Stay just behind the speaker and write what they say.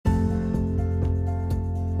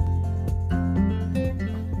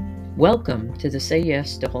Welcome to the Say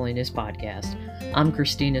Yes to Holiness podcast. I'm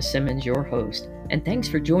Christina Simmons, your host, and thanks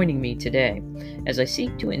for joining me today as I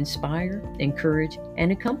seek to inspire, encourage,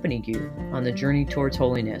 and accompany you on the journey towards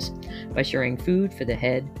holiness by sharing food for the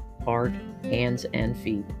head, heart, hands, and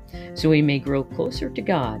feet, so we may grow closer to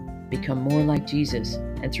God, become more like Jesus,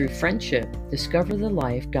 and through friendship, discover the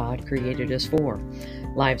life God created us for,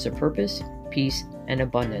 lives of purpose, peace, and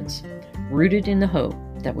abundance, rooted in the hope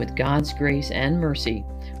that with God's grace and mercy,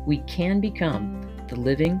 we can become the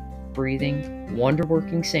living, breathing,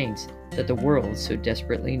 wonder-working saints that the world so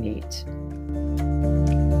desperately needs.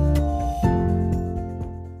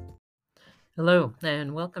 Hello,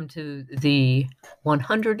 and welcome to the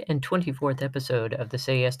 124th episode of the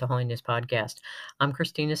Say Yes to Holiness podcast. I'm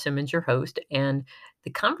Christina Simmons, your host, and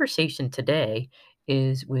the conversation today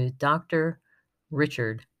is with Dr.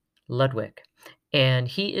 Richard Ludwick. And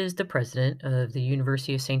he is the president of the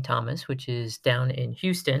University of St. Thomas, which is down in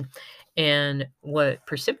Houston. And what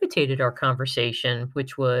precipitated our conversation,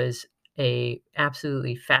 which was a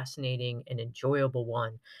absolutely fascinating and enjoyable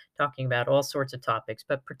one, talking about all sorts of topics,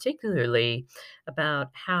 but particularly about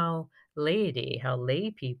how laity, how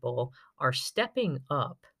lay people are stepping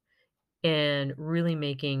up and really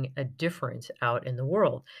making a difference out in the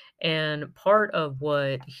world. And part of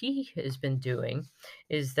what he has been doing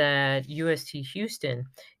is that UST Houston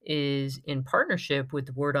is in partnership with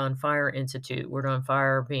the Word on Fire Institute, Word on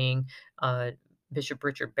Fire being Bishop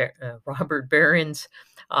Robert Barron's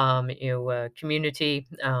community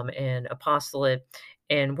and apostolate.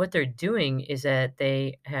 And what they're doing is that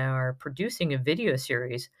they are producing a video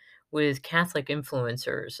series with Catholic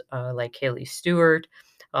influencers like Haley Stewart,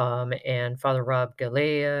 and Father Rob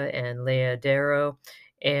Galea and Leah Darrow.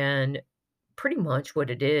 And pretty much what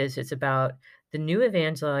it is, it's about the new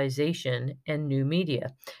evangelization and new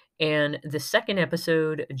media. And the second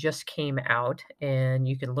episode just came out, and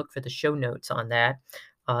you can look for the show notes on that.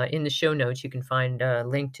 In the show notes, you can find a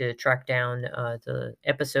link to track down the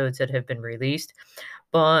episodes that have been released.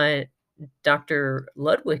 But Dr.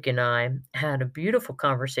 Ludwick and I had a beautiful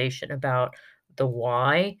conversation about the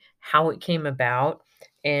why, how it came about,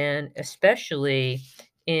 and especially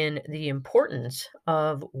in the importance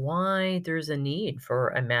of why there's a need for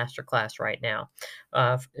a masterclass right now,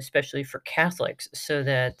 especially for Catholics, so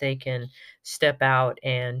that they can step out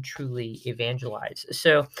and truly evangelize.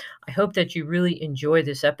 So I hope that you really enjoy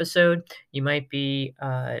this episode. You might be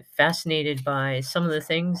fascinated by some of the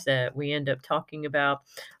things that we end up talking about,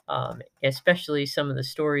 especially some of the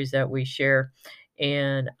stories that we share.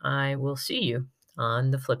 And I will see you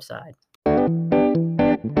on the flip side.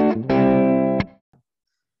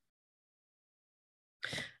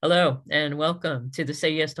 Hello, and welcome to the Say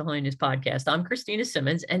Yes to Holiness podcast. I'm Christina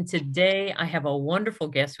Simmons, and today I have a wonderful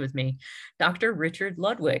guest with me, Dr. Richard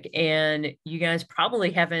Ludwick. And you guys probably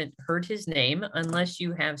haven't heard his name unless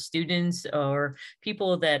you have students or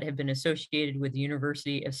people that have been associated with the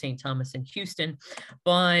University of St. Thomas in Houston.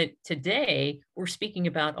 But today we're speaking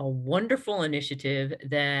about a wonderful initiative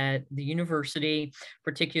that the university,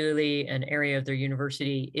 particularly an area of their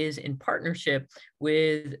university, is in partnership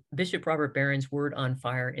with Bishop Robert Barron's Word on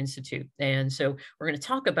Fire Institute. And so we're going to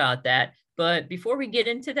talk about that. But before we get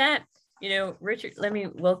into that, Richard, let me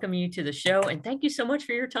welcome you to the show and thank you so much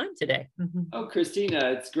for your time today. Oh,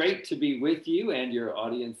 Christina, it's great to be with you and your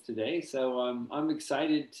audience today. So I'm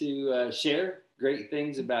excited to share great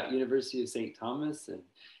things about University of St. Thomas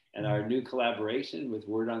and our new collaboration with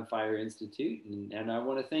Word on Fire Institute. And I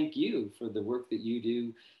want to thank you for the work that you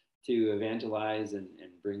do to evangelize and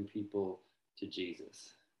bring people to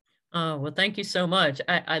Jesus. Oh, well, thank you so much.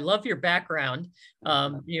 I love your background.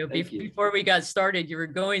 Before we got started, you were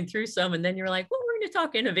going through some, and then you were like, well, we're going to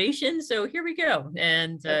talk innovation. So here we go.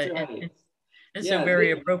 And, That's right. So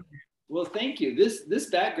very appropriate. Well, thank you. This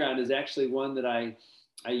background is actually one that I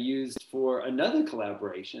used for another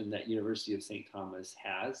collaboration that University of St. Thomas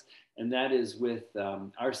has, and that is with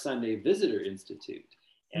our Sunday Visitor Institute.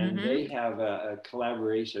 And they have a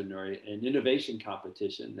collaboration or an innovation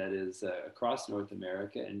competition that is across North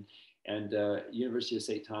America. And University of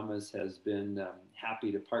St. Thomas has been happy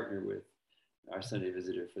to partner with our Sunday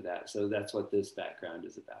Visitor for that. So that's what this background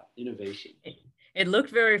is about, innovation. It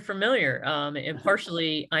looked very familiar. And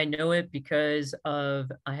partially I know it because of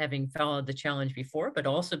having followed the challenge before, but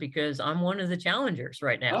also because I'm one of the challengers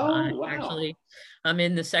right now. Oh, wow. I'm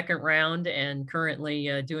in the second round and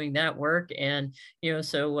currently doing that work. And,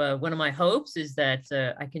 so one of my hopes is that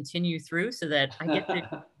I continue through so that I get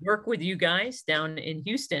to work with you guys down in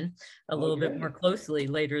Houston a little bit more closely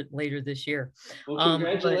later this year. Well,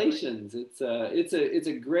 congratulations. It's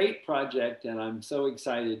a great project, and I'm so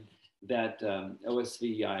excited that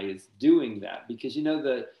OSVI is doing that, because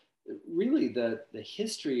really the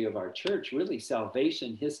history of our church, really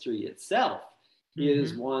salvation history itself,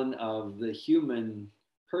 is Mhm. one of the human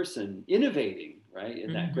person innovating, right,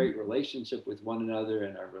 in that Mhm. great relationship with one another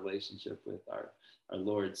and our relationship with our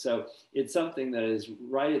Lord. So it's something that is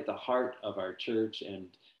right at the heart of our church. And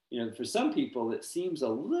for some people, it seems a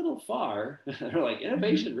little far. They're like, Mhm.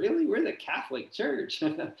 innovation, really? We're the Catholic Church.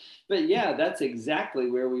 But yeah, that's exactly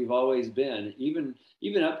where we've always been,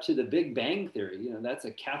 even up to the Big Bang Theory. That's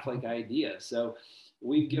a Catholic idea. So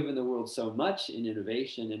we've Mhm. given the world so much in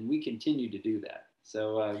innovation, and we continue to do that.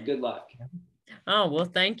 So good luck. Oh, well,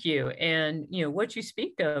 thank you. And, what you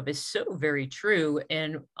speak of is so very true.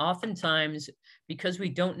 And oftentimes, because we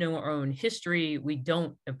don't know our own history, we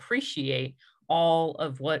don't appreciate all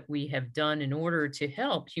of what we have done in order to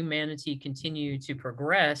help humanity continue to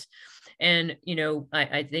progress. And,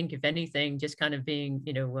 I think if anything, just kind of being,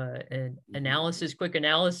 an quick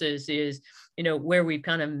analysis is, where we've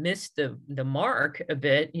kind of missed the mark a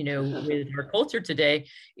bit, with our culture today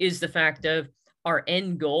is the fact of our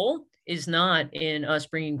end goal is not in us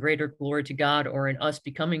bringing greater glory to God or in us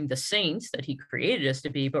becoming the saints that he created us to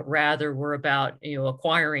be, but rather we're about,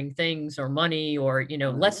 acquiring things or money or, Uh-huh.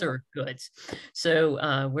 lesser goods.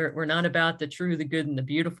 So we're not about the true, the good, and the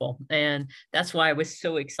beautiful. And that's why I was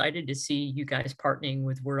so excited to see you guys partnering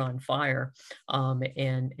with Word on Fire,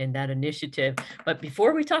 and that initiative. But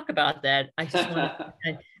before we talk about that, I just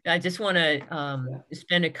want to Yeah.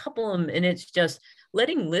 spend a couple of minutes just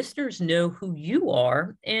letting listeners know who you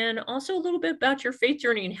are and also a little bit about your faith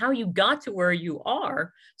journey and how you got to where you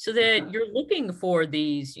are so that you're looking for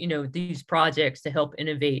these projects to help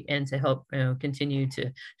innovate and to help continue to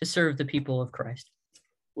serve the people of Christ.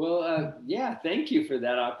 Well, yeah, thank you for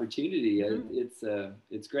that opportunity. Mhm.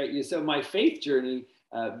 It's great. So my faith journey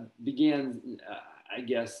began, I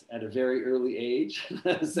guess, at a very early age.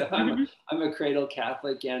 So Mhm. I'm a cradle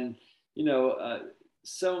Catholic, and you know, uh,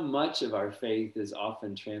 so much of our faith is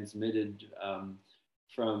often transmitted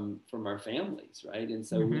from our families, right? And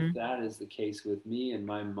so with Mhm. that is the case with me and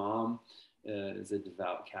my mom. Is a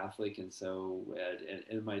devout Catholic, and so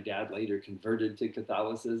and my dad later converted to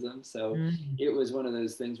Catholicism. So Mhm. it was one of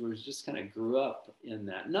those things where we just kind of grew up in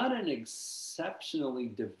that. Not an exceptionally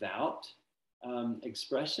devout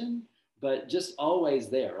expression, but just always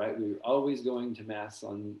there, right? We were always going to mass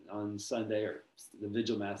on Sunday, or the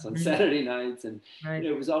vigil mass on Mhm. Saturday nights, and Right.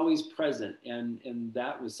 it was always present, and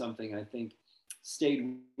that was something I think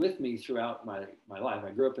stayed with me throughout my life. I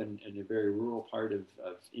grew up in a very rural part of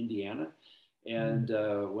Indiana, Mhm.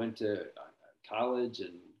 and went to college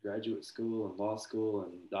and graduate school and law school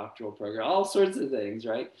and doctoral program, all sorts of things,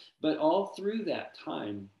 right? But all through that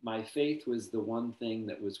time, my faith was the one thing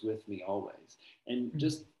that was with me always. And Mhm.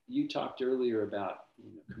 just you talked earlier about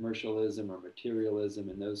commercialism or materialism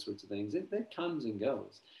and those sorts of things. That comes and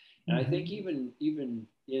goes. And I think Mhm. even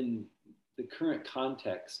in the current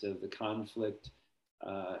context of the conflict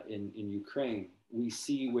in Ukraine, we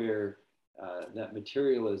see where that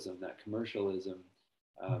materialism, that commercialism,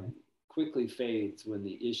 um, quickly fades when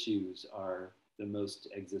the issues are the most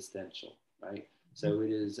existential, right? So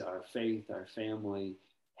it is our faith, our family,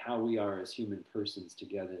 how we are as human persons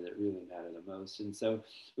together that really matter the most. And so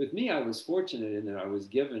with me, I was fortunate in that I was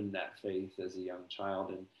given that faith as a young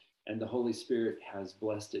child, and the Holy Spirit has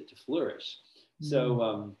blessed it to flourish. So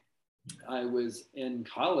Mhm. I was in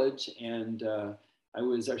college, and I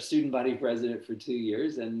was our student body president for 2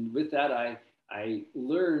 years. And with that, I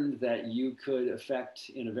learned that you could affect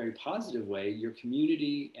in a very positive way your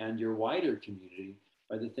community and your wider community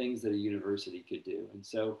by the things that a university could do. And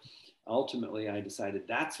so ultimately, I decided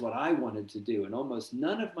that's what I wanted to do. And almost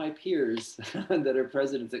none of my peers that are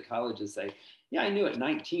presidents at colleges say, yeah, I knew at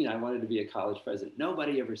 19 I wanted to be a college president.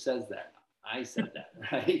 Nobody ever says that. I said that,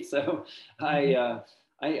 right? So I, Mhm. uh,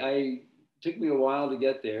 I took me a while to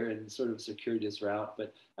get there and sort of circuitous route,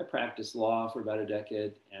 but I practiced law for about a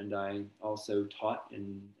decade, and I also taught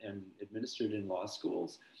and administered in law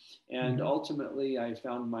schools. And Mhm. ultimately, I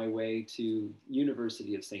found my way to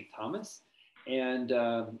University of St. Thomas. And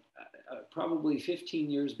probably 15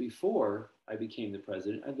 years before I became the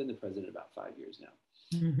president, I've been the president about 5 years now.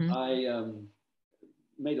 Mhm. I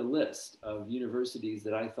made a list of universities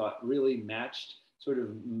that I thought really matched sort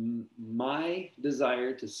of my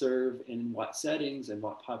desire to serve in what settings and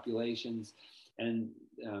what populations. And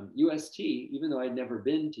UST, even though I'd never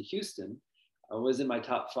been to Houston, was in my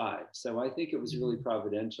top five. So I think it was really Mhm.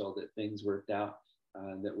 providential that things worked out,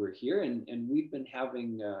 that we're here. And we've been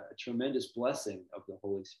having a tremendous blessing of the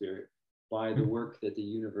Holy Spirit by the Mhm. work that the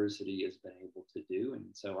university has been able to do. And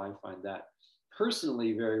so I find that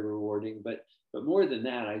personally very rewarding. But more than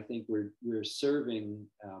that, I think we're serving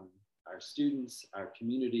our students, our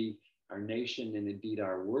community, our nation and indeed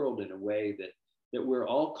our world in a way that we're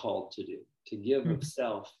all called to do, to give of Mhm.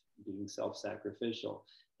 self, being self-sacrificial.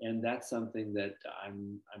 And that's something that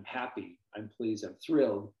I'm happy, I'm pleased, I'm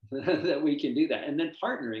thrilled that we can do that. And then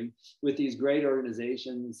partnering with these great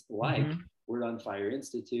organizations like Mhm. Word on Fire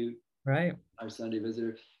Institute, Right. our Sunday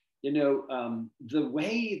Visitor. The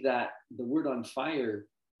way that the Word on Fire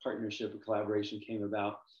partnership and collaboration came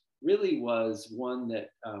about really was one that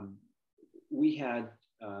we had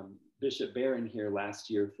Bishop Barron here last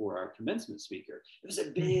year for our commencement speaker. It was a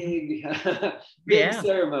Mhm. big, big Yeah.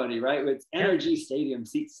 ceremony, right? With Yeah. Energy Stadium,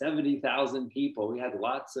 seats 70,000 people. We had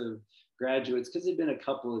lots of graduates because it'd been a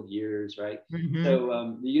couple of years, right? Mhm.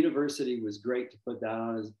 So the university was great to put that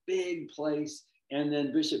on as big place. And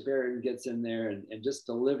then Bishop Barron gets in there and just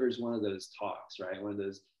delivers one of those talks, right? One of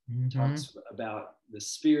those Mhm. talks about the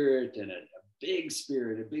spirit and a big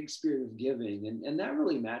spirit of giving. And that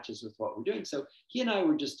really matches with what we're doing. So he and I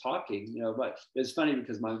were just talking, but it's funny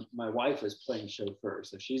because my wife is playing chauffeur.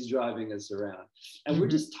 So she's driving us around and we're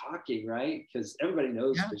Mhm. just talking, right? Because everybody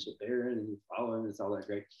knows Yeah. Bishop Barron and you follow him. It's all that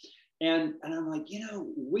great. And I'm like,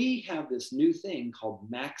 we have this new thing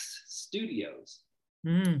called Max Studios.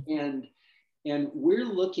 Mm. And and we're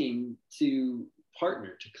looking to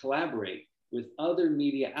partner, to collaborate with other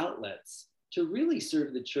media outlets to really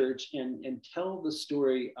serve the church and tell the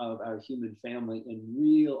story of our human family in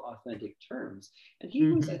real, authentic terms. And he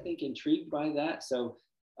was, I Mhm. think, intrigued by that. So,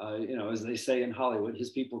 as they say in Hollywood,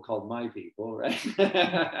 his people called my people, right?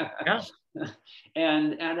 Yeah.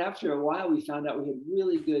 and after a while, we found out we had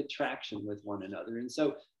really good traction with one another. And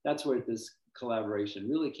so that's where this collaboration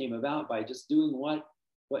really came about by just doing what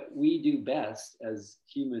we do best as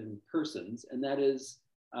human persons, and that is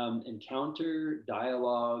encounter,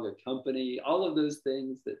 dialogue, accompany, all of those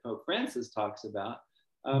things that Pope Francis talks about.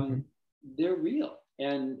 Mhm. Um, they're real,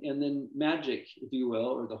 and then magic, if you will,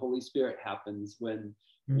 or the Holy Spirit happens when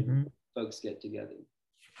Mhm. folks get together.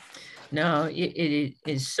 No, it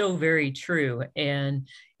is so very true. And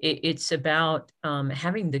it's about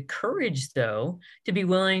having the courage, though, to be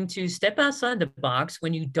willing to step outside the box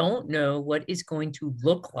when you don't know what it's going to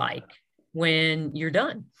look like when you're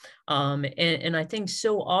done. And I think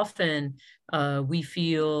so often we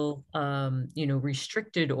feel,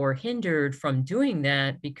 restricted or hindered from doing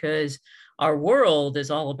that because our world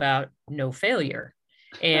is all about no failure.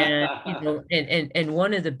 And and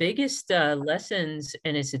one of the biggest lessons,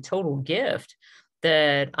 and it's a total gift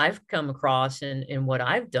that I've come across in what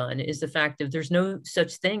I've done, is the fact that there's no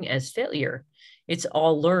such thing as failure. It's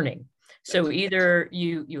all learning. So That's either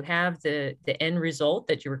you have the end result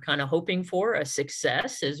that you were kind of hoping for, a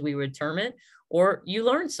success as we would term it, or you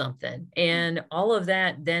learn something, and all of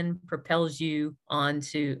that then propels you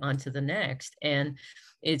onto the next. And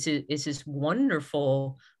it's this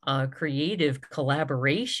wonderful creative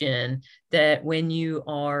collaboration that when you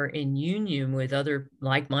are in union with other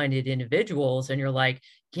like-minded individuals and you're like,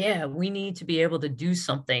 yeah, we need to be able to do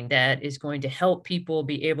something that is going to help people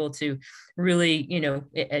be able to really,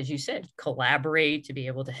 as you said, collaborate to be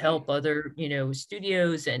able to right. help other,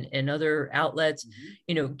 studios and other outlets,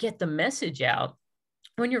 Mm-hmm. get the message out.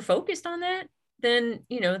 When you're focused on that, then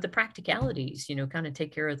the practicalities kind of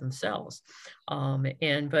take care of themselves.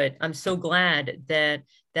 But I'm so glad that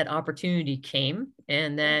that opportunity came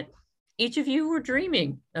and that each of you were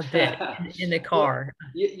dreaming a bit in the Well, car.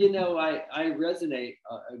 I resonate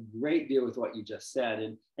a great deal with what you just said,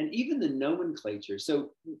 and even the nomenclature.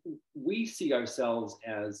 So we see ourselves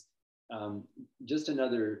as just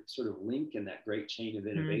another sort of link in that great chain of Hmm.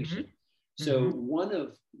 innovation. So Hmm.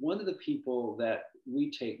 one of the people that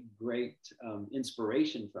we take great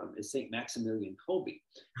inspiration from is Saint Maximilian Kolbe.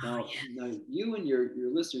 Oh Now you and your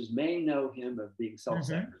listeners may know him of being yeah. Hmm.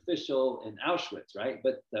 self-sacrificial in Auschwitz, right?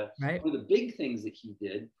 But Right. one of the big things that he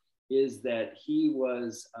did is that he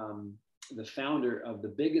was the founder of the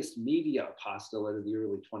biggest media apostolate of the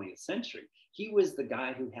early 20th century. He was the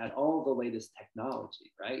guy who had all the latest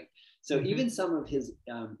technology, right? So Hmm. even some of his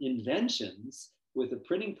inventions with the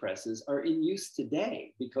printing presses are in use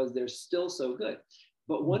today because they're still so good.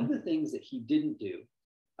 But one of Hmm. the things that he didn't do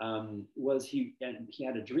was he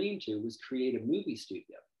had a dream to was create a movie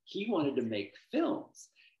studio. He wanted to make films,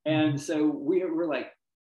 and Hmm. so we're like,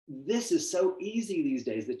 this is so easy these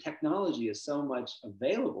days. The technology is so much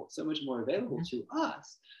available, so much more available to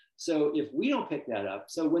us. So if we don't pick that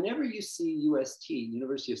up, so whenever you see UST,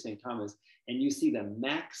 University of St. Thomas, and you see the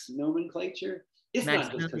Max nomenclature, it's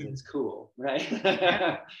not just because it's Maximilian. cool, right?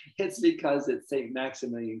 Yeah. It's because it's St.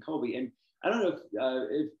 Maximilian Kolbe. And I don't know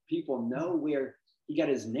if people know where he got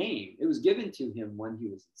his name. It was given to him when he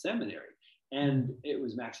was in seminary, and Mhm. it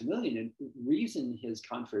was Maximilian. And the reason his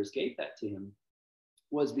confreres gave that to him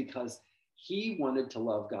was because he wanted to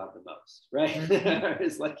love God the most, right? Mhm.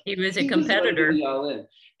 It's like He was a he just wanted to competitor. be all in.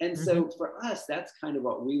 And Mhm. so for us, that's kind of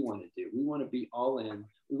what we want to do. We want to be all in.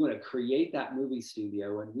 We want to create that movie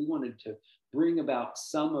studio, and we wanted to bring about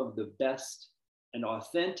some of the best and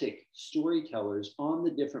authentic storytellers on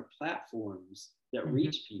the different platforms that Mhm.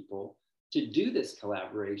 reach people to do this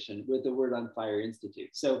collaboration with the Word on Fire Institute.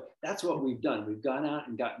 So that's what we've done. We've gone out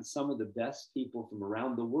and gotten some of the best people from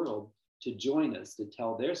around the world to join us to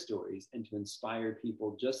tell their stories and to inspire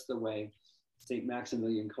people just the way St.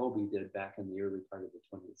 Maximilian Kolbe did back in the early part of the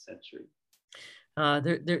 20th century.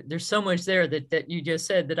 There's so much there that you just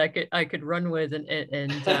said that I could run with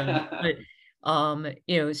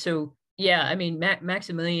but so yeah, I mean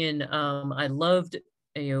Maximilian, I loved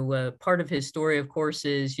part of his story, of course,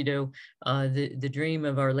 is the dream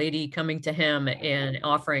of Our Lady coming to him and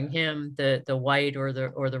offering him the white or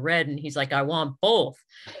the red, and he's like, I want both,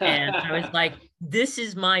 and I was like, this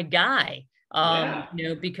is my guy. Yeah,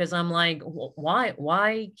 Because I'm like,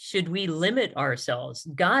 why should we limit ourselves?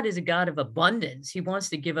 God is a God of abundance. He wants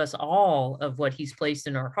to give us all of what he's placed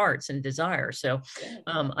in our hearts and desire. So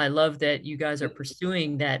yeah, I love that you guys are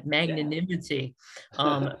pursuing that yeah. magnanimity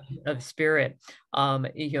um, of spirit.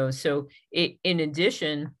 So in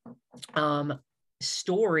addition, um,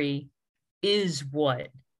 story is what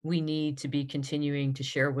we need to be continuing to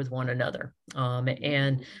share with one another.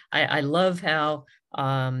 And I love how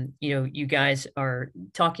you guys are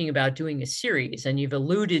talking about doing a series, and you've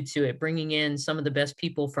alluded to it, bringing in some of the best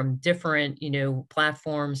people from different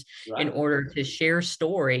platforms in Right. order to share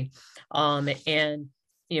story. And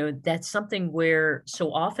that's something where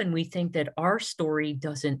so often we think that our story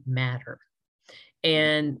doesn't matter,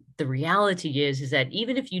 and the reality is that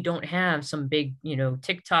even if you don't have some big,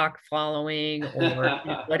 TikTok following or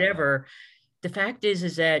whatever, the fact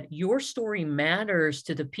is that your story matters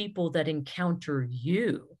to the people that encounter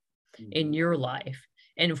you in Mhm. your life.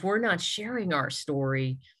 And if we're not sharing our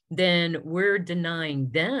story, then we're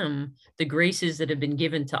denying them the graces that have been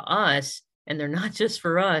given to us. And they're not just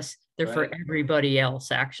for us, they're for Right. everybody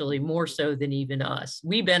else, actually, more so than even us.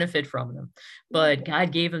 We benefit from them, Yeah. but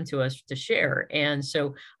God gave them to us to share. And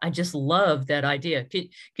so I just love that idea. Could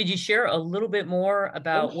you share a little bit more Oh,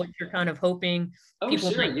 about what you're kind of hoping oh, people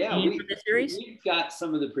sure. might Yeah, see from the series? we've got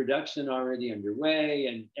some of the production already underway,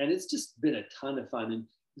 and it's just been a ton of fun. And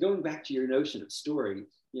going back to your notion of story,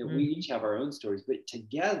 we Mhm. each have our own stories, but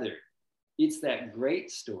together, it's that great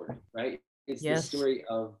story, right? It's the Yes. story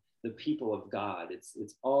of the people of God. It's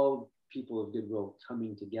all people of goodwill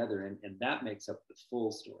coming together, and that makes up the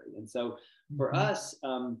full story. And so for Mhm. us,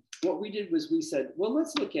 what we did was we said, well,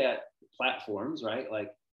 let's look at platforms, right?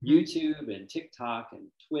 Like Mhm. YouTube and TikTok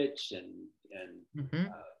and Twitch and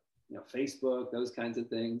Mhm. Facebook, those kinds of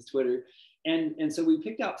things, Twitter, and so we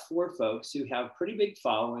picked out four folks who have pretty big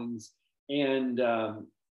followings, and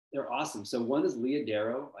they're awesome. So one is Leah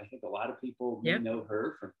Darrow. I think a lot of people may Yeah. know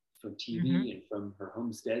her from TV Mhm. and from her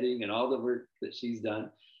homesteading and all the work that she's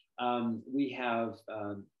done. We have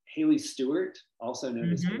Haley Stewart, also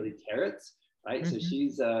known as Mhm. Haley Carrots, right? So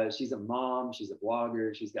Mhm. she's a mom, she's a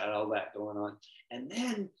blogger, she's got all that going on. And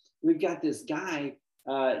then we've got this guy,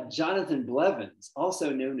 Jonathan Blevins,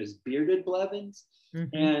 also known as Bearded Blevins, Mhm.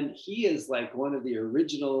 and he is like one of the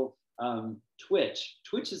original Twitch.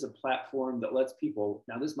 Twitch is a platform that lets people.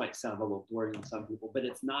 Now, this might sound a little boring to some people, but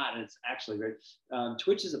it's not. And it's actually very.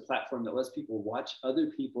 Twitch is a platform that lets people watch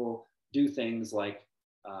other people do things like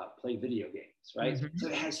play video games, right? So Mhm.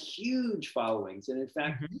 it has huge followings, and in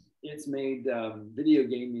fact, Mhm. it's made video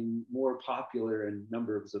gaming more popular in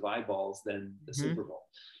numbers of eyeballs than the Mhm. Super Bowl.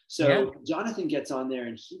 Yeah. So Jonathan gets on there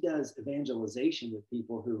and he does evangelization with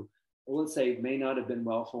people who, well, let's say, may not have been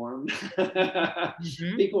well formed.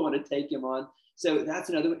 Mhm. People want to take him on. So that's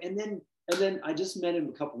another one. And then I just met him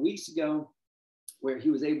a couple weeks ago where he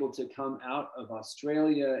was able to come out of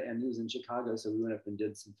Australia, and he was in Chicago. So we went up and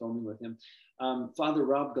did some filming with him. Father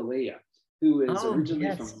Rob Galea, who is Oh,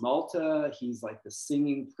 originally from yes. Malta. He's like the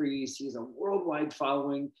singing priest. He's a worldwide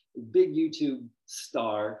following, a big YouTube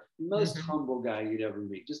star, most Mhm. humble guy you'd ever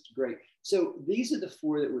meet. Just great. So these are the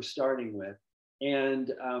four that we're starting with.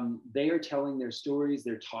 And they are telling their stories.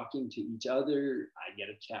 They're talking to each other. I get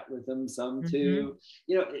a chat with them, some Mhm. too.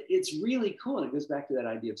 It's really cool. And it goes back to that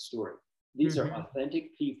idea of story. These are Mhm.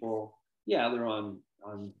 authentic people. Yeah, they're on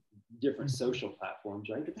different Mhm. social platforms,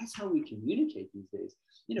 right? But that's how we communicate these days.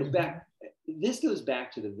 Mhm. Back this goes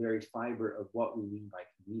back to the very fiber of what we mean by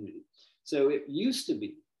community. So it used to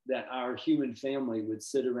be that our human family would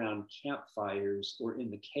sit around campfires or in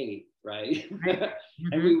the cave, right? Right.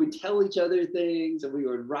 And we Mhm. would tell each other things and we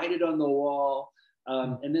would write it on the wall.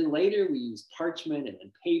 And then later we used parchment and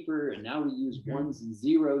then paper, and now we use Mhm. ones and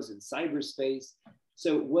zeros in cyberspace.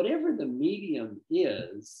 So whatever the medium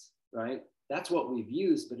is, right? That's what we've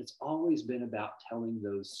used, but it's always been about telling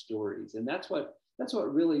those stories. And that's what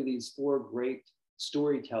really these four great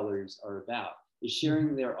storytellers are about, is sharing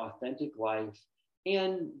Mhm. their authentic life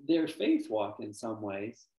and their faith walk in some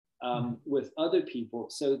ways Mhm. with other people,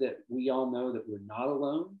 so that we all know that we're not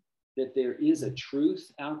alone, that there is a Mhm.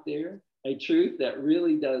 truth out there, a truth that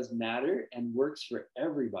really does matter and works for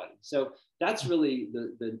everybody. So that's really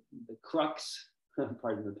the crux,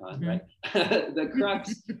 pardon the pun, Mhm. right? The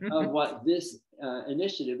crux of what this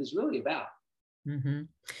initiative is really about. Mhm.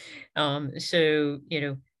 So,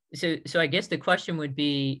 so I guess the question would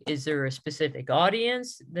be, is there a specific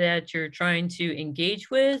audience that you're trying to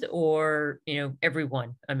engage with, or,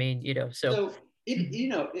 everyone? I mean, so. So it,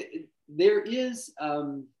 Mhm. there is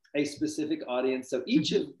a specific audience. So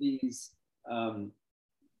each Mhm. of these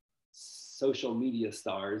social media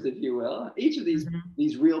stars, if you will, each of Mhm.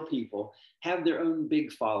 these real people have their own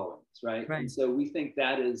big followings, right? And Right. so we think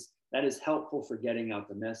that is helpful for getting out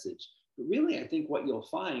the message. But really, I think what you'll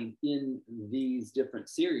find in these different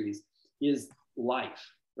series is life,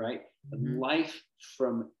 right? Mhm. Life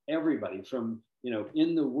from everybody, from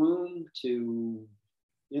in the womb to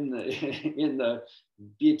in the in the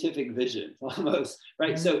beatific vision almost,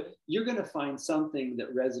 right? Mhm. So you're going to find something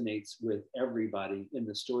that resonates with everybody in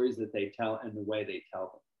the stories that they tell and the way they tell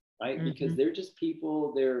them, right? Because Mhm. they're just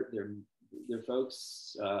people. They're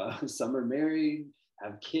folks. Some are married,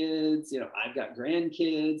 have kids. I've got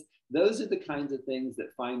grandkids. Those are the kinds of things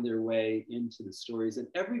that find their way into the stories, and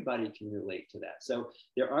everybody can relate to that. So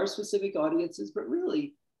there are specific audiences, but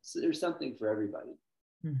really, there's something for everybody.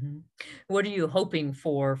 Mhm. What are you hoping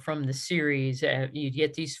for from the series? You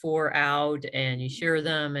get these 4 out and you share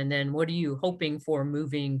them, and then what are you hoping for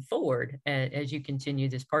moving forward as you continue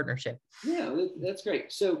this partnership? Yeah, that's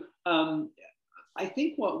great. So I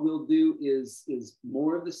think what we'll do is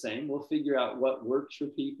more of the same. We'll figure out what works for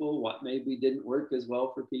people, what maybe didn't work as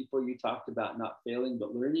well for people. You talked about not failing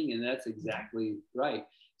but learning, and that's Mhm. exactly right.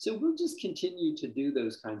 So we'll just continue to do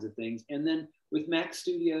those kinds of things, and then with Mac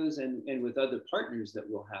Studios and with other partners that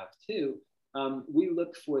we'll have too, we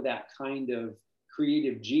look for that kind of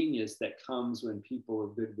creative genius that comes when people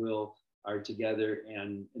of goodwill are together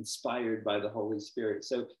and inspired by the Holy Spirit.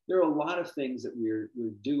 So there are a lot of things that we're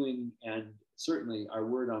doing, and certainly our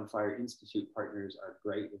Word on Fire Institute partners are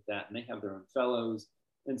great with that, and they have their own fellows,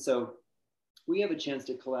 and so we have a chance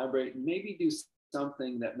to collaborate and maybe do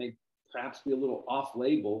something that may perhaps be a little off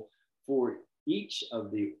label for each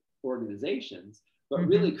of the organizations, but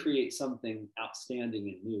really Mhm. create something outstanding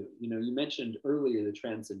and new. You mentioned earlier the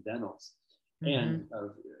transcendentals and Mhm.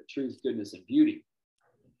 of truth, goodness, and beauty,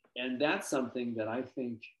 and that's something that I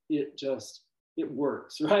think it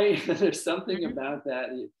works, right? There's something Mhm. about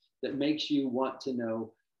that makes you want to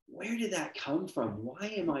know, where did that come from? Why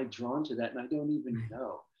am I drawn to that and I don't even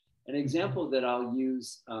know? An Mhm. example that I'll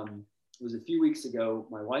use was a few weeks ago.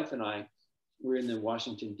 My wife and I were in the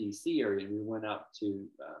Washington D.C. area, and we went out to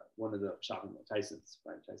one of the shopping mall, Tyson's,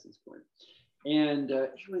 right? Tyson's Corner, and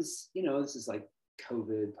it was, this is like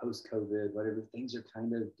COVID, post-COVID, whatever. Things are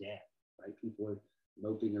kind of dead, right? People are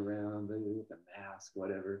moping around with a mask,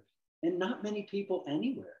 whatever, and not many people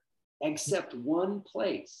anywhere except one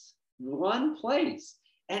place.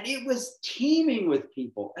 And it was teeming with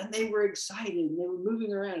people, and they were excited, and they were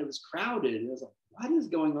moving around. It was crowded. And I was like, what is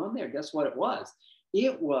going on there? Guess what it was?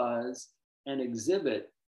 It was an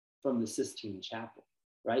exhibit from the Sistine Chapel,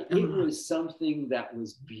 right? It Oh. was something that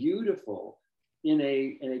was beautiful in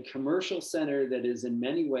a commercial center that is in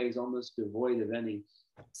many ways almost devoid of any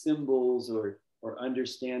symbols or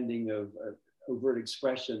understanding of overt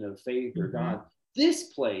expression of faith or God. Mhm.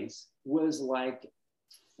 This place was like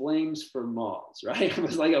flames for moths, right? It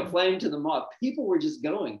was like a flame to the moth. People were just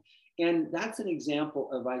going. And that's an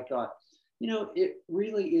example of, I thought, it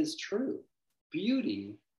really is true.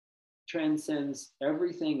 Beauty transcends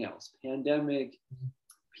everything else. Pandemic,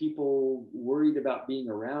 people worried about being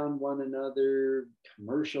around one another,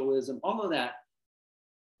 commercialism, all of that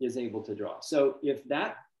is able to draw. So if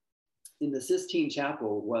that in the Sistine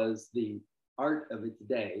Chapel was the art of its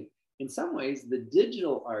day, in some ways, the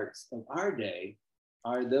digital arts of our day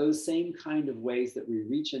are those same kind of ways that we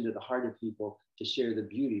reach into the heart of people to share the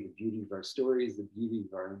beauty of our stories, the beauty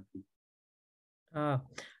of our own people.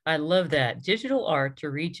 I love that. Digital art to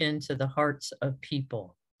reach into the hearts of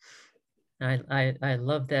people. I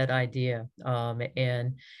love that idea.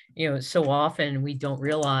 And so often we don't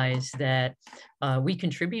realize that we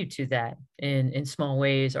contribute to that in small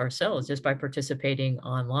ways ourselves just by participating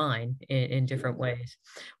online in different Yeah. ways,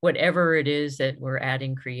 whatever it is that we're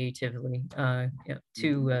adding creatively Mhm.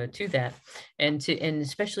 to that, and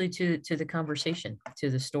especially to the conversation, to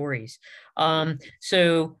the stories. Yeah.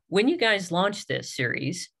 So when you guys launch this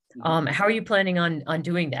series, Mhm. how are you planning on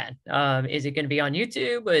doing that? Is it going to be on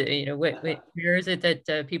YouTube? Where is it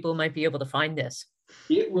that people might be able to find this?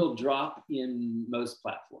 It will drop in most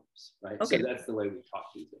platforms, right? So Okay. that's the way we talk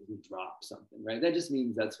these days. We drop something, right? That just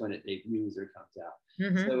means that's when it debuts or comes out.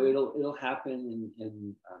 Hmm. So it'll happen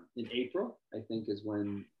in April. I think is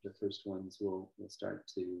when the first ones will start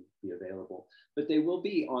to be available. But they will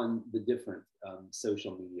be on the different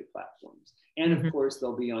social media platforms, and of Hmm. course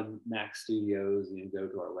they'll be on Mac Studios. You can go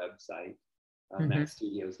to our website, Hmm.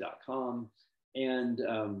 macstudios.com, and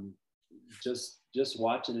just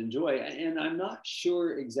watch and enjoy. And I'm not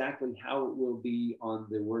sure exactly how it will be on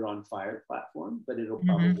the Word on Fire platform, but it'll Hmm.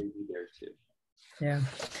 probably be there too. Yeah.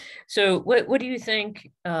 So what do you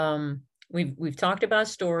think? We've talked about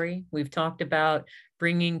story. We've talked about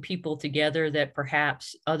bringing people together that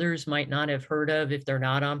perhaps others might not have heard of if they're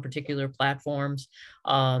not on particular platforms.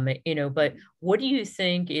 But what do you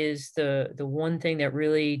think is the one thing that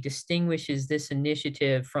really distinguishes this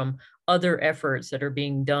initiative from other efforts that are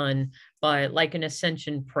being done by like an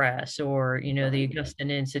Ascension Press or the Right. Augustine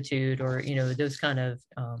Institute or those kind of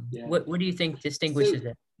Yeah. what do you think So, distinguishes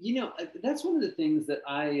it? that's one of the things that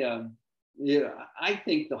yeah, I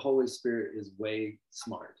think the Holy Spirit is way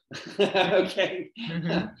smart. Okay.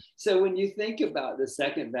 Mhm. So when you think about the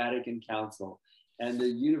Second Vatican Council and the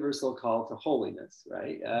universal call to holiness,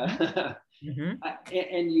 right? Mhm.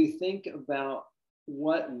 Mhm. And you think about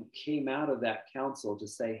what came out of that council to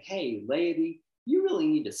say, hey, laity, you really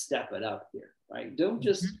need to step it up here, right? Don't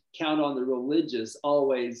just Mhm. count on the religious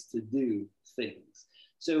always to do things.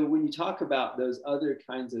 So when you talk about those other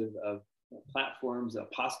kinds of platforms,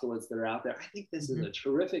 apostolates that are out there, I think this is a Mhm.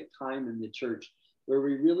 terrific time in the church where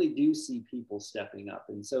we really do see people stepping up.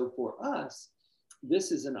 And so for us,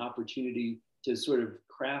 this is an opportunity to sort of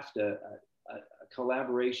craft a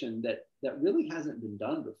collaboration that really hasn't been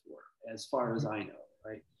done before, as far as Mhm. I know,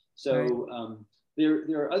 right? Right. So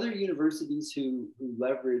there are other universities who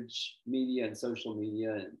leverage media and social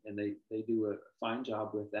media, and they do a fine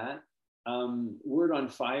job with that. Word on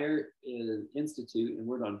Fire Institute and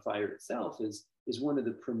Word on Fire itself is one of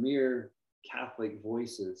the premier Catholic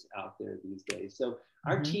voices out there these days. So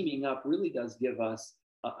our Mhm. teaming up really does give us,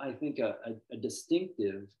 I think, a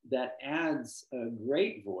distinctive that adds a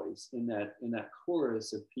great voice in that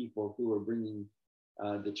chorus of people who are bringing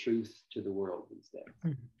the truth to the world these days.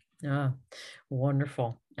 Mhm. Ah,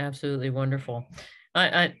 wonderful. Absolutely wonderful.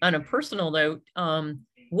 On a personal note,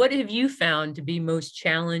 what have you found to be most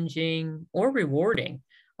challenging or rewarding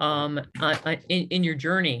in your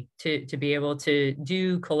journey to be able to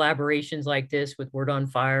do collaborations like this with Word on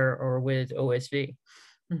Fire or with OSV?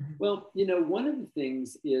 Mhm. Well, one of the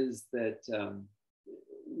things is that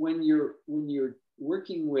when you're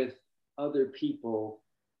working with other people,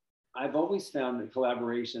 I've always found that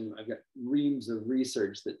collaboration. I've got reams of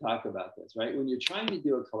research that talk about this. Right, when you're trying to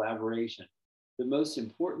do a collaboration, the most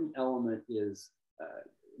important element is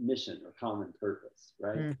mission or common purpose.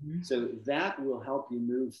 Right, Mhm. so that will help you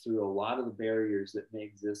move through a lot of the barriers that may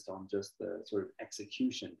exist on just the sort of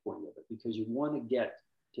execution point of it, because you want to get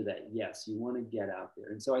to that yes, you want to get out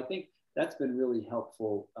there. And so I think that's been really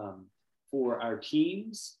helpful for our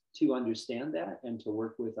teams to understand that and to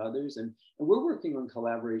work with others. And we're working on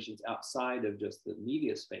collaborations outside of just the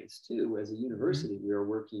media space too. As a Mhm. university, we are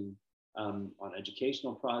working on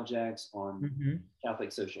educational projects, on Mhm.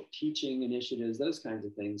 Catholic social teaching initiatives, those kinds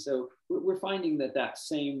of things. So we're finding that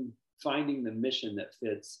same finding the mission that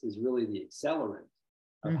fits is really the accelerant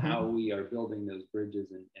of how Mhm. we are building those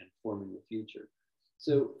bridges and forming the future.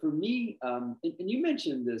 So for me, and you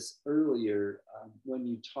mentioned this earlier when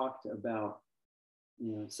you talked about,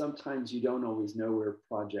 sometimes you don't always know where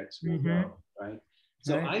projects will Mhm. go, right?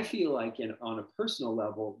 So Right. I feel like on a personal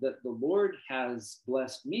level that the Lord has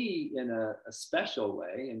blessed me in a special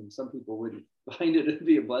way, and some people wouldn't find it to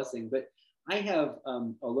be a blessing, but I have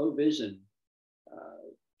a low vision uh,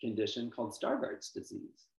 condition called Stargardt's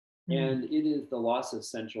disease. Mm. And it is the loss of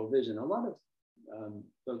central vision. A lot of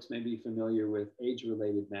folks may be familiar with age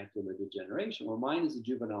related macular degeneration. Well, mine is a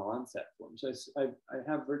juvenile onset form. So I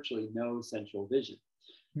have virtually no central vision.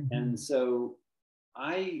 And Mhm. so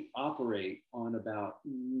I operate on about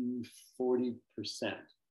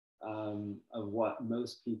 40% of what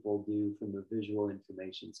most people do from a visual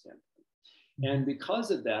information standpoint. And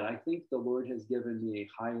because of that, I think the Lord has given me a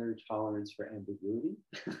higher tolerance for ambiguity.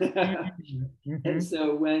 Mhm. And Mhm.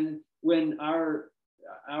 so when our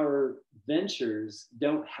ventures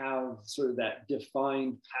don't have sort of that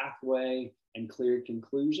defined pathway and clear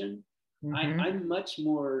conclusion, Mhm. I'm much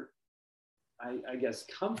more, I guess,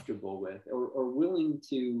 comfortable with, or willing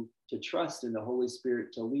to trust in the Holy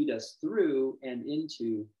Spirit to lead us through and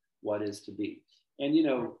into what is to be. And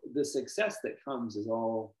the success that comes is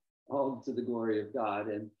all to the glory of God.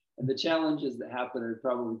 And the challenges that happen are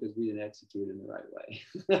probably because we didn't execute in the right way.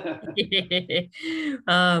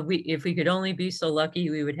 If we could only be so lucky,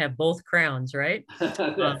 we would have both crowns, right? That's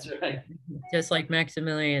Um, right. just like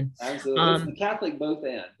Maximilian. Absolutely. It's the Um, Catholic both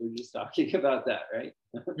and. We're just talking about that, right?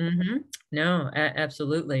 no,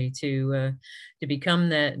 absolutely. To become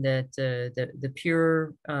the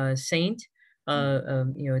pure saint,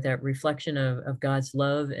 that reflection of God's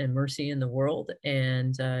love and mercy in the world,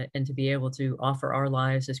 and to be able to offer our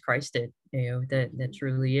lives as Christ did. That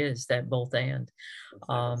truly is that both and.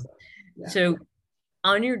 Exactly Um, so. Yeah. so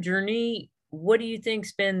on your journey, what do you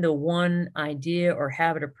think's been the one idea or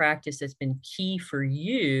habit or practice that's been key for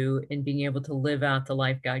you in being able to live out the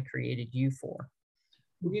life God created you for?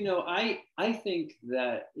 Well, I think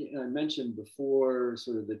that I mentioned before,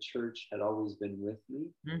 sort of the church had always been with me.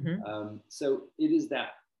 Mhm. So it is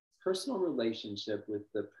that personal relationship with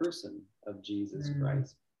the person of Jesus Mm,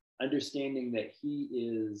 Christ, understanding that He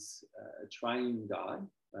is a triune God,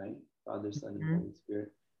 right? Father, Son, and mhm, Holy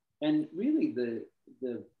Spirit, and really the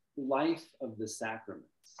life of the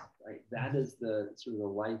sacraments, right? That mhm, is the sort of the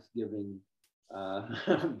life-giving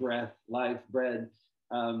breath, life, bread.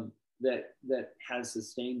 Um, that has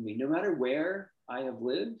sustained me no matter where I have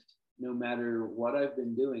lived, no matter what I've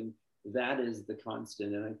been doing. That is the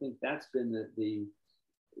constant, and I think that's been the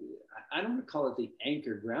I don't want to call it the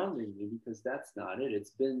anchor grounding me, because that's not it. It's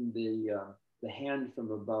been the hand from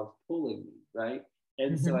above pulling me, right?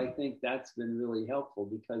 And so mhm. I think that's been really helpful,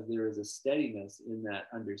 because there is a steadiness in that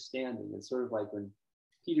understanding. It's sort of like when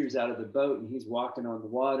Peter's out of the boat and he's walking on the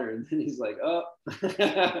water, and then he's like, oh,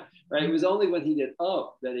 right. It was only when he did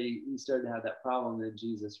that he started to have that problem. And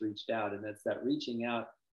Jesus reached out, and that's that reaching out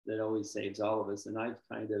that always saves all of us. And I've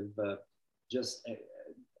kind of just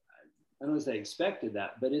I don't want to say expected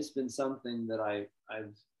that, but it's been something that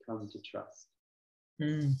I've come to trust.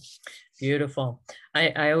 Mm, beautiful.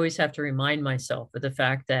 I always have to remind myself of the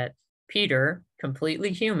fact that Peter,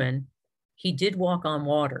 completely human, he did walk on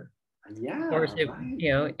water. Of course,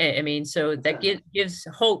 Yeah, right. I mean, so that gives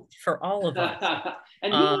hope for all of us.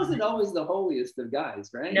 And he Um, wasn't always the holiest of guys,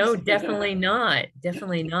 right? No, definitely not.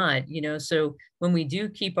 Definitely not. So when we do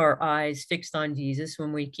keep our eyes fixed on Jesus,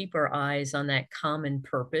 when we keep our eyes on that common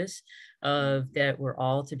purpose of that we're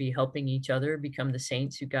all to be helping each other become the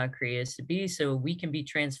saints who God created us to be, so we can be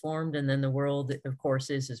transformed, and then the world, of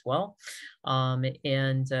course, is as well.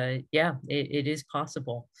 And yeah, it is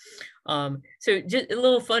possible. So just a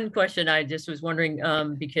little fun question. I just was wondering,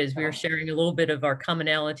 because we were sharing a little bit of our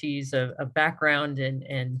commonalities of background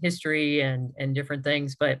and history and different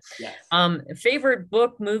things, but Yes. favorite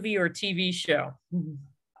book, movie, or TV show?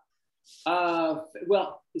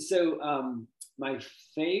 Well, so my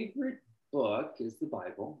favorite book is the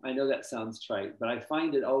Bible. I know that sounds trite, but I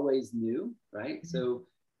find it always new, right? So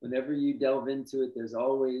whenever you delve into it, there's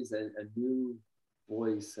always a new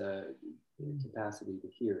voice, capacity to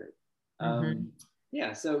hear it. Mhm.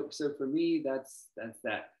 Yeah, so for me, that's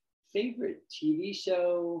that. Favorite TV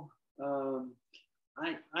show.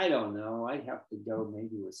 I don't know. I'd have to go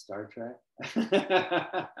maybe with Star Trek.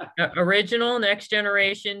 Original, Next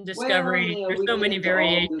Generation, Well, Discovery. There's we so get many into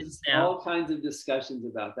variations now. all kinds of discussions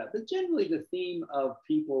about that, but generally the theme of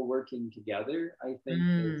people working together, I think,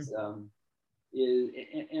 Mm, is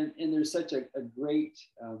and there's such a great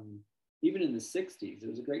even in the 60s there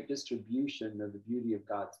was a great distribution of the beauty of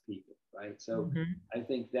God's people, right? So mhm, I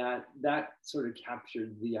think that sort of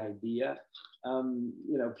captured the idea.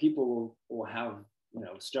 People will have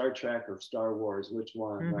Star Trek or Star Wars, which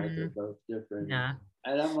one, right? They're mhm. both different, Yeah.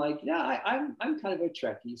 and I'm like, yeah, I'm kind of a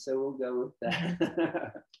Trekkie, so we'll go with Mhm.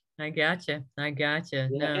 that. I gotcha. I gotcha.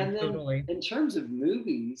 Yeah, No, and then totally. in terms of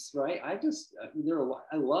movies, right? I just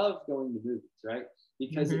I love going to movies, right?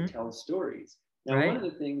 Because it Mhm. tells stories. Now, one Right. of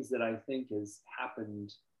the things that I think has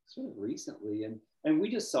happened sort of recently, and we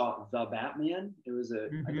just saw The Batman. I thought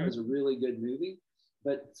it Mhm. was a really good movie,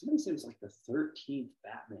 but somebody said it was like the 13th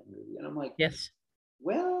Batman movie, and I'm like, Yes.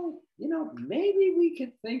 well, maybe we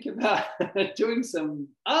could think about doing some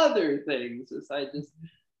other things besides just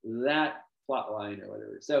that plot line or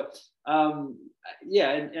whatever. So, yeah,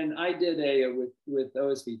 and I did with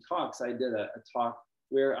OSV Talks, I did a talk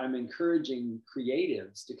where I'm encouraging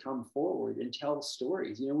creatives to come forward and tell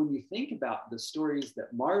stories. When you think about the stories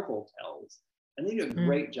that Marvel tells, and they do a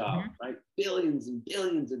great job, Mhm. right? Billions and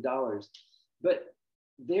billions of dollars, but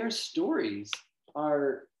their stories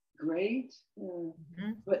are great,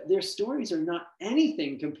 Mhm. but their stories are not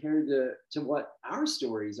anything compared to what our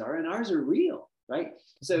stories are, and ours are real, right?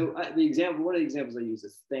 So one of the examples I use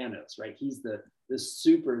is Thanos, right? He's the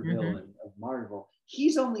super Mhm. villain of Marvel.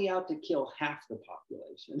 He's only out to kill half the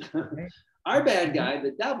population. Right. Our bad Mhm. guy,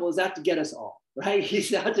 the devil, is out to get us all, right?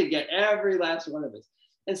 He's out to get every last one of us.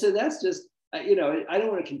 And so that's just, I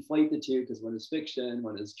don't want to conflate the two, because one is fiction,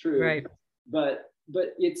 one is true. Right. But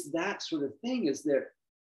it's that sort of thing, is that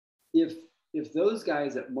if those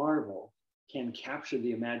guys at Marvel can capture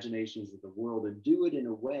the imaginations of the world and do it in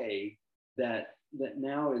a way that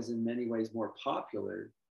now is in many ways more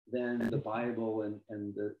popular than the Bible,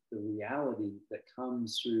 and the reality that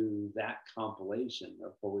comes through that compilation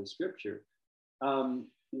of Holy Scripture,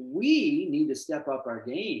 we need to step up our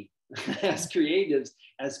game as creatives,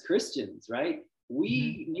 as Christians, right? Mhm.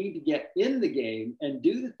 We need to get in the game and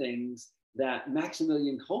do the things that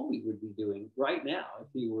Maximilian Kolbe would be doing right now if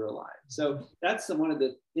he were alive. So that's one of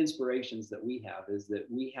the inspirations that we have, is that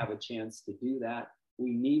we have a chance to do that.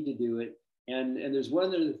 We need to do it. And there's one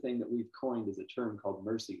other thing that we've coined as a term called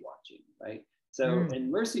mercy watching, right? So, Mm.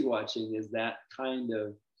 and mercy watching is that kind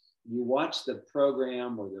of, you watch the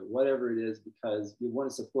program or the whatever it is because you want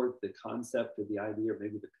to support the concept or the idea or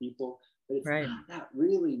maybe the people, but it's Right. not that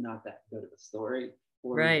good of a story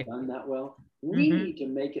or Right. done that well. We Mhm. need to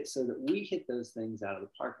make it so that we hit those things out of the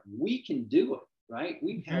park. We can do it, right?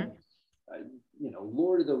 We've had, Mhm.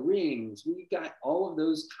 Lord of the Rings. We've got all of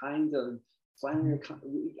those kinds of Flannery,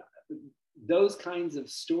 Mhm. those kinds of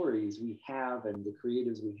stories we have, and the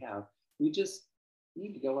creatives we have. We just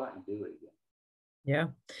need to go out and do it again.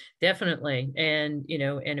 Yeah, definitely. And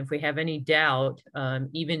if we have any doubt,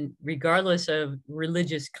 even regardless of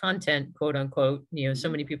religious content, quote unquote, so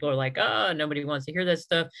Mm-hmm. many people are like, oh, nobody wants to hear that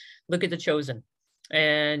stuff. Look at The Chosen.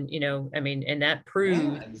 And, I mean, and that Yeah,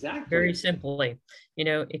 proves very exactly. simply,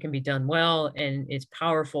 it can be done well and it's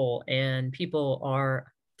powerful and people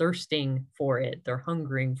are thirsting for it. They're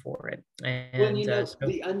hungering for it. Well, And so,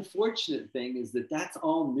 the unfortunate thing is that that's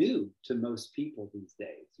all new to most people these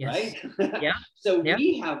days, right? yes. Yeah. So Yeah.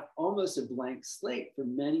 we have almost a blank slate for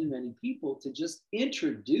many, many people to just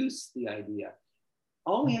introduce the idea.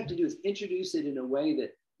 All we have to do is introduce it in a way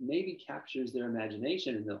that maybe captures their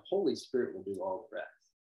imagination, and the Holy Spirit will do all the rest.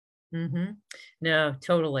 Mhm. No,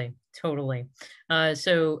 totally, totally.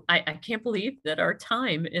 So I can't believe that our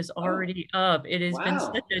time is Oh, already up. It has been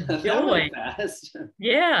such wow. a That joy. went fast.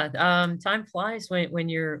 Yeah, time flies when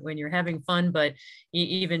you're having fun, but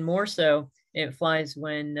even more so, it flies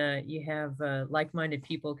when you have like-minded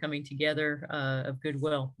people coming together of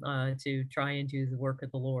goodwill to try and do the work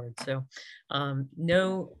of the Lord. So,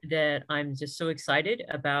 know that I'm just so excited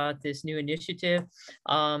about this new initiative.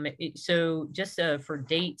 So, just for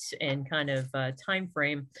dates and kind of time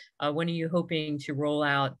frame, when are you hoping to roll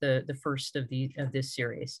out the first of this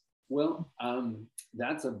series? Well,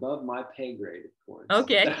 that's above my pay grade, of course.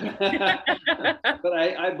 Okay. But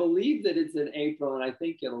I believe that it's in April, and I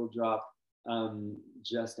think it'll drop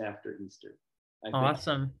just after Easter. I think so.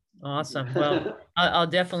 Awesome. Awesome. Well, I'll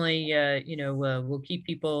definitely, we'll keep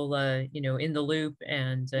people, in the loop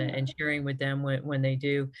and Yeah. sharing with them when they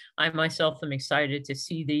do. I myself am excited to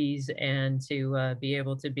see these and to be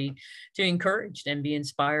able to encouraged and be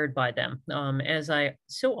inspired by them, as I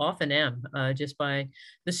so often am, just by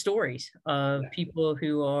the stories of Exactly. people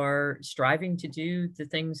who are striving to do the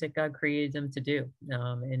things that God created them to do.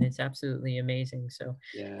 And it's absolutely amazing. So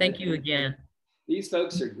Yeah. thank you And again. these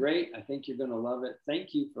folks are great. I think you're going to love it.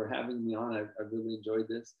 Thank you for having me on. I really enjoyed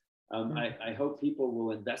this. I hope people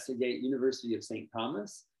will investigate University of St.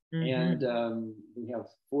 Thomas. And Mhm. we have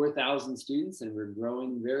 4,000 students, and we're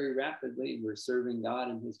growing very rapidly. And we're serving God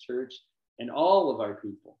and His church and all of our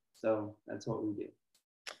people. So that's what we do.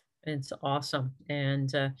 It's awesome,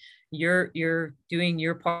 and you're doing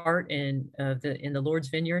your part in the Lord's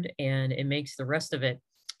vineyard, and it makes the rest of it,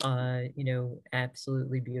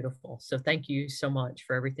 absolutely beautiful. So thank you so much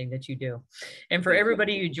for everything that you do, and for Thank you.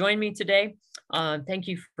 everybody who joined me today. Thank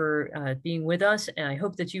you for being with us, and I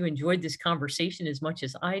hope that you enjoyed this conversation as much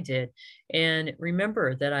as I did. And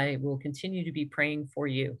remember that I will continue to be praying for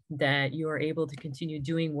you, that you are able to continue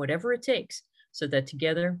doing whatever it takes, so that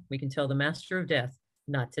together we can tell the Master of Death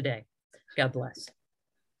not today. God bless.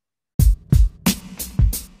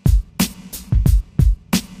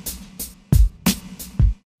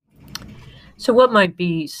 So, what might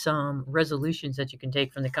be some resolutions that you can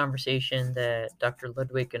take from the conversation that Dr.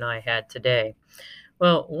 Ludwick and I had today?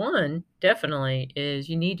 Well, one definitely is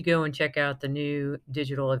you need to go and check out the new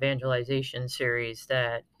digital evangelization series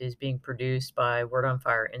that is being produced by Word on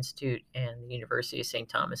Fire Institute and the University of St.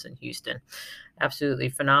 Thomas in Houston. Absolutely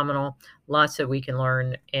phenomenal. Lots that we can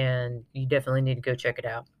learn, and you definitely need to go check it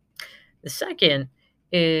out. The second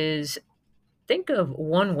is think of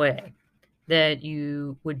one way that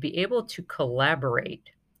you would be able to collaborate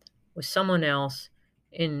with someone else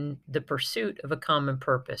in the pursuit of a common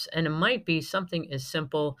purpose. And it might be something as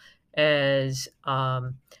simple as,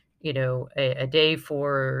 a day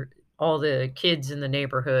for all the kids in the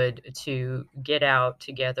neighborhood to get out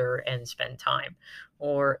together and spend time.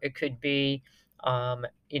 Or it could be,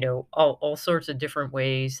 all sorts of different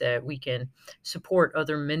ways that we can support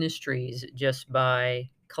other ministries just by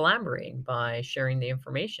collaborating, by sharing the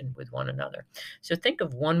information with one another. So think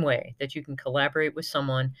of one way that you can collaborate with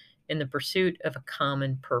someone in the pursuit of a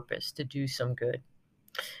common purpose to do some good.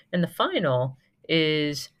 And the final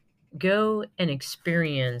is go and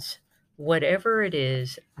experience whatever it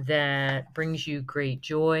is that brings you great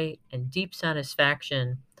joy and deep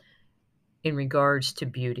satisfaction in regards to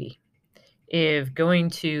beauty. If going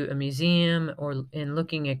to a museum or and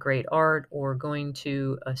looking at great art, or going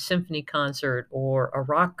to a symphony concert or a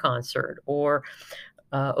rock concert, or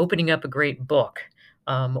opening up a great book,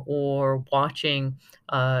 or watching,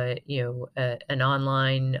 an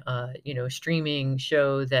online, streaming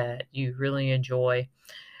show that you really enjoy.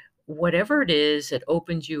 Whatever it is that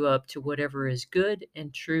opens you up to whatever is good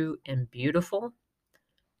and true and beautiful,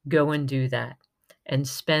 go and do that and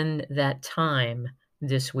spend that time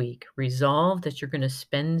this week. Resolve that you're going to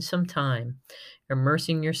spend some time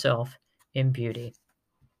immersing yourself in beauty.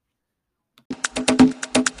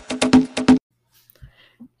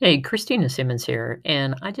 Hey, Christina Simmons here,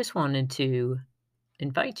 and I just wanted to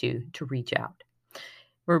invite you to reach out.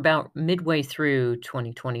 We're about midway through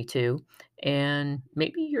 2022, and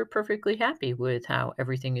maybe you're perfectly happy with how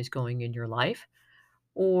everything is going in your life,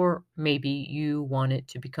 or maybe you want it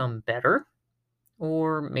to become better,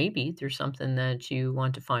 or maybe there's something that you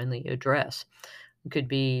want to finally address. It could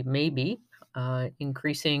be maybe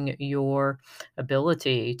increasing your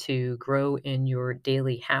ability to grow in your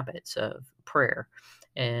daily habits of prayer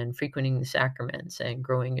and frequenting the sacraments and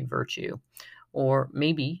growing in virtue. Or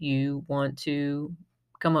maybe you want to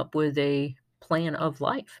come up with a plan of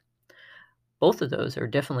life. Both of those are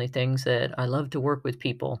definitely things that I love to work with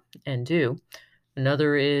people and do.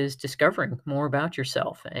 Another is discovering more about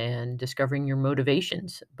yourself and discovering your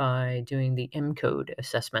motivations by doing the M code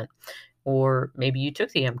assessment. Or maybe you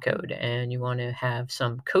took the M code and you want to have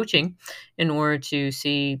some coaching in order to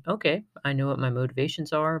see, okay, I know what my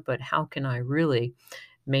motivations are, but how can I really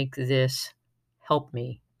make this help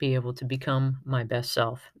me be able to become my best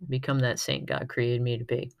self, become that saint God created me to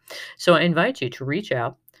be? So I invite you to reach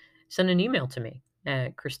out, send an email to me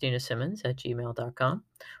at christinasimmons@gmail.com,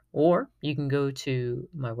 or you can go to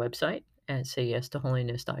my website at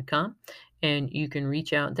sayyestoholiness.com and you can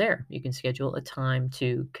reach out there. You can schedule a time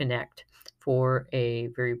to connect for a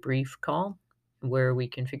very brief call where we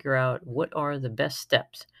can figure out what are the best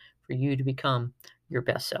steps for you to become your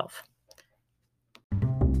best self.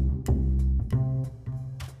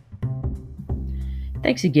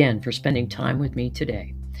 Thanks again for spending time with me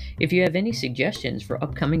today. If you have any suggestions for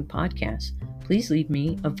upcoming podcasts, please leave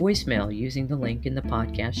me a voicemail using the link in the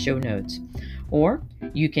podcast show notes. Or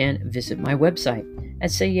you can visit my website at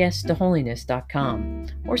sayyestoholiness.com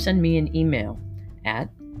or send me an email at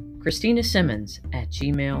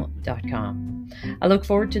christinasimmons@gmail.com. I look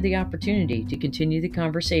forward to the opportunity to continue the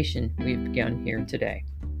conversation we've begun here today.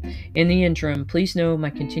 In the interim, please know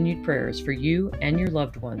my continued prayers for you and your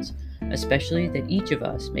loved ones, especially that each of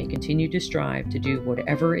us may continue to strive to do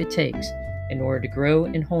whatever it takes in order to grow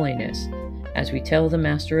in holiness as we tell the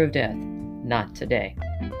Master of Death, not today.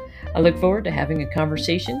 I look forward to having a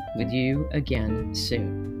conversation with you again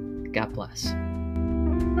soon. God bless.